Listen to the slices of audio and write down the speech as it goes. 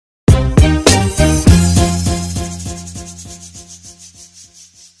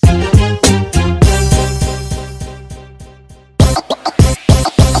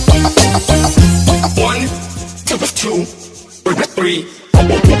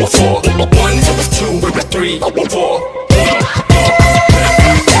4. 1, 2, 3, 4.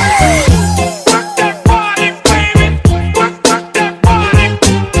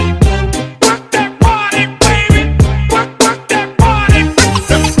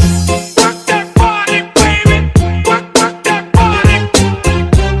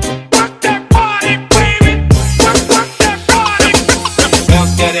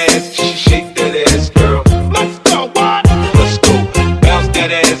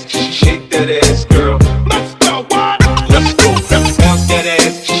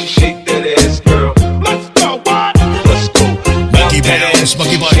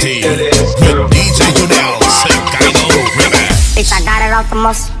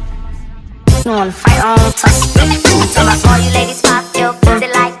 Muscle. You wanna fight on tussle. So about all you ladies pop your pussy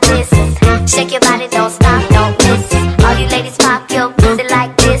like this. Shake your body, don't stop, don't miss. All you ladies pop your pussy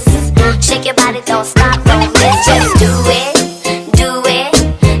like this. Shake your body, don't stop, don't miss. Just do it, do it,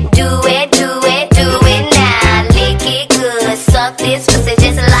 do it, do it, do it now. Lick it good, suck this pussy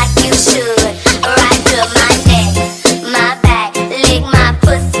just like you should. Right to my neck, my back, lick my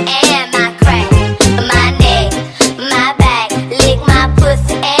pussy and my crack. My neck, my back, lick my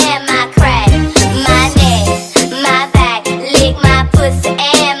pussy and my crack. My neck, my back, lick my pussy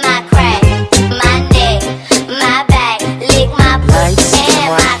and my crack. My neck, my back, lick my pussy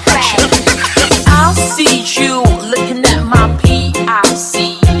and my crack. I'll see you looking at my PIC.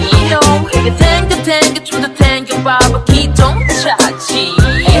 You know, if you tango to the tango barbecue, don't chachi.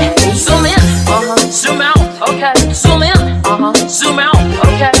 Zoom in, zoom out, okay. Zoom in, zoom out,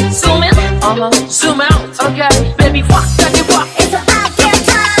 okay. Zoom in, zoom out, okay. Baby, walk, baby, walk. It's about damn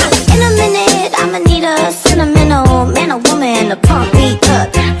time. In a minute, I'ma need a sentimental man or woman to pump me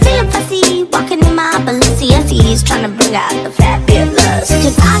up. Feeling fussy, walking in my Balenciennes, trying to bring out the fabulous.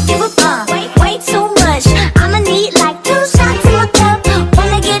 Cause I give a fuck, way too much. I'ma need like 2 shots in my cup.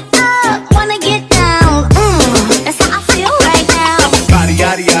 Wanna get up, wanna get down. That's how I feel right now. Body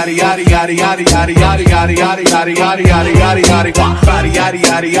yaddy yaddy yaddy yaddy yaddy yaddy yaddy yaddy yaddy yaddy yaddy yaddy yaddy yaddy. Body yaddy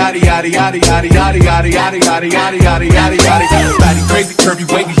yaddy yaddy yaddy yaddy yaddy yaddy yaddy yaddy yaddy yaddy yaddy yaddy yaddy. Body crazy curvy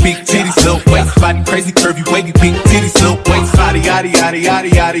wavy big titties little waist. Body crazy curvy wavy big titties little waist. Body yaddy yaddy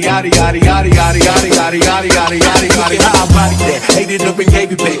yaddy yaddy yaddy yaddy yaddy yaddy yaddy yaddy yaddy yaddy yaddy yaddy. How I body that, ate it up and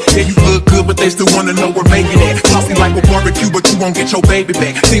gave it back. Yeah, you look good, but they still wanna know where baby at. Saucy like a barbecue, but you won't get your baby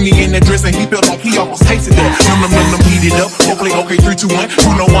back. See me in that dress and he felt like he almost tasted that. Num, heat it up. Hopefully, okay, 3, 2, 1.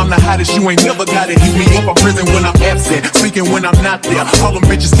 You know I'm the hottest. You ain't never gotta heat me up. I'm present when I'm absent, speaking when I'm not there. Call them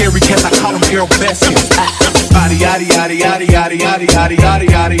bitches scary cats. I call them Errol Baskins. Body yaddy yaddy yaddy yaddy yaddy yaddy yaddy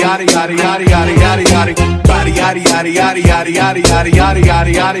yaddy yaddy yaddy yaddy yaddy yaddy yaddy. Body yaddy yaddy yaddy yaddy yaddy yaddy yaddy yaddy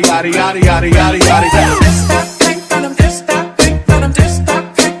yaddy yaddy yaddy yaddy yaddy yaddy. This that pink venom, this that pink venom, this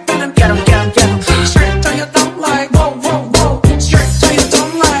that pink venom. Get 'em, get 'em, get 'em. Straight till you don't like, whoa, whoa, whoa. Straight till you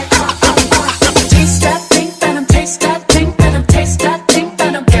don't like, Taste that pink venom, taste that pink venom, taste that pink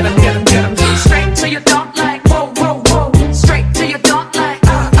venom. Get 'em, get 'em, get 'em. Straight till you don't like, whoa, whoa, whoa. Straight till you don't like,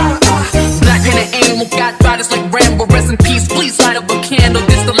 Black and aim, got bodies like Rambo. Rest in peace, please light up a candle.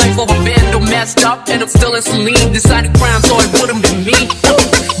 This the life of a vandal, messed up, and I'm still in saline. Decided crime, so it wouldn't be me.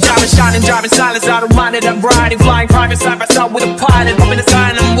 Diamond shining, driving silence, I don't mind it. I'm riding, flying private side by side with a pilot. Up in the sky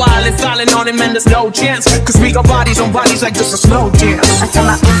and I'm wild and styling on him, and there's no chance. Cause we got bodies on bodies like just a slow dance. I tell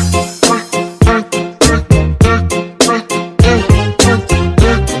my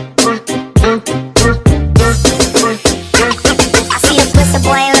I see a pussy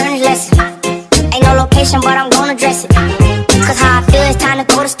boy ain't learned his lesson. Ain't no location, but I'm gonna dress it. Cause how I feel it's time to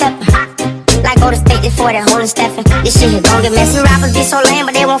go to steppin'. Like go to state before that holding Stephen. This shit here gon' get messy. Rappers be so lame,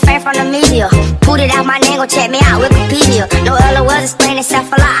 but they won't fare from the media. Put it out my name, go check me out, Wikipedia. No other words explain itself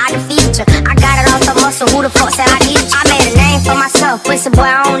a lot, I defeat you. I got it off the muscle, who the fuck said I need you? I made a name for myself, pussy boy,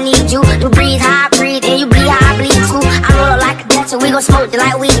 I don't need you. You breathe how I breathe, and you bleed how I bleed too. I roll up like a Dutch, we gon' smoke just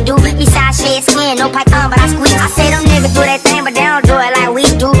like we do. Besides shed skin, no python, but I squeeze. I say them niggas do that thing, but they don't do it like we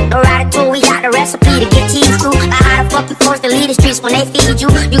do. No ratatouille, we got the recipe to get cheese too. Like how the fuck you forced to leave the streets when they feed you.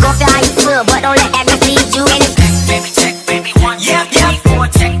 You gon' feel how you feel, but don't let that mislead you. And it's check, baby, 1, 2, 3, 4.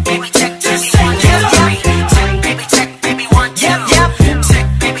 Check, baby, check, 2, 1, 2, 3. Check, baby, check, baby, 1, 2, 3. Check,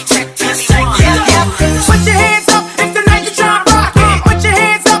 baby, check, 2, 1, 2, 3. Put your hands up if the night you try to rock it. Put your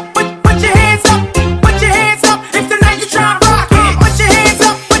hands up, put your hands up. Put your hands up if the night you try to rock it. Put your hands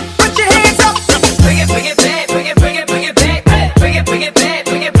up, put your hands up. Bring it back, bring it back, bring it back, bring it back, bring it back,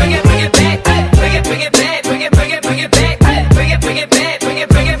 bring it back, bring it back, bring it back, bring it back,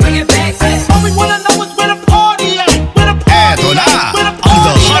 bring it back. All we wanna know is where the party at. On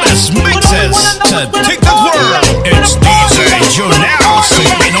the hottest mixes to take the world, it's DJ Jonelle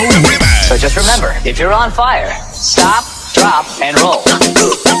Singing on Remix. So just remember, if you're on fire, stop, drop, and roll.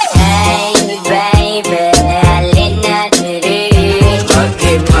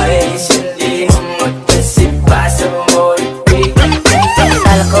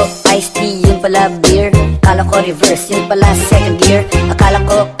 reverse, yun pala second gear. Akala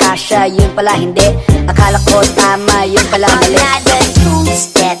ko kasha, yun pala hindi. Akala ko tama, yun pala mali. Another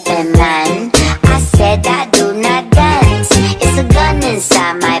two-stepping man, I said I do not dance. It's a gun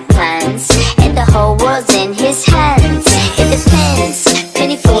inside my pants, and the whole world's in his hands. It depends,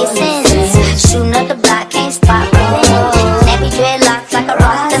 penny for your sins. Shooting up the block, can't stop my pen. Nappy dreadlocks like a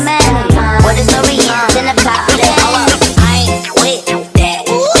Rasta man. What is Orient's in a pop then? I ain't with that.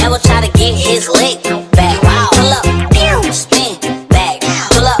 Never try to get his lick back. Pull up, pew, spin back.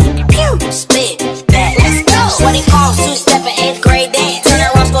 Pull up, pew, spin back. Let's go. Sweaty palms, two-stepping, 8th grade dance. Turn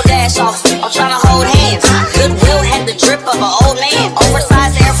that Roscoe dash off. I'm trying to hold hands. Goodwill had the drip of an old man.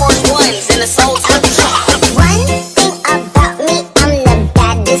 Oversized Air Force Ones in the soul tuck. One thing about me, I'm the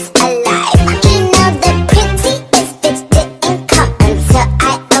baddest alive. You know the prettiest bitch didn't come until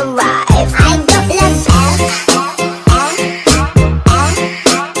I arrive. I don't love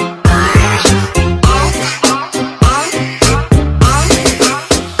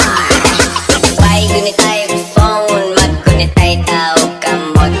Why gunitay phone? Maggunitay tao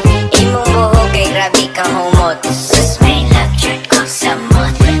kamot. Imong buhok kay grabe ka humot. Sus may love ko sa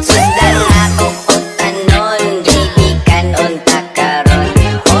mot. Susdan ako utanon. Baby kanon takaron.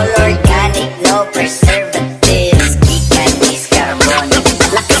 All organic, no preservatives. Gikan is carbon.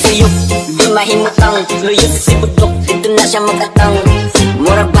 Nakasuyok, di mahimutang. Luyos si budok, dito na siya magatang.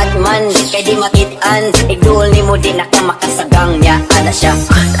 Mura Batman, kay di makitaan. Igduol ni mo di na ka makasagang. Ya, ana siya.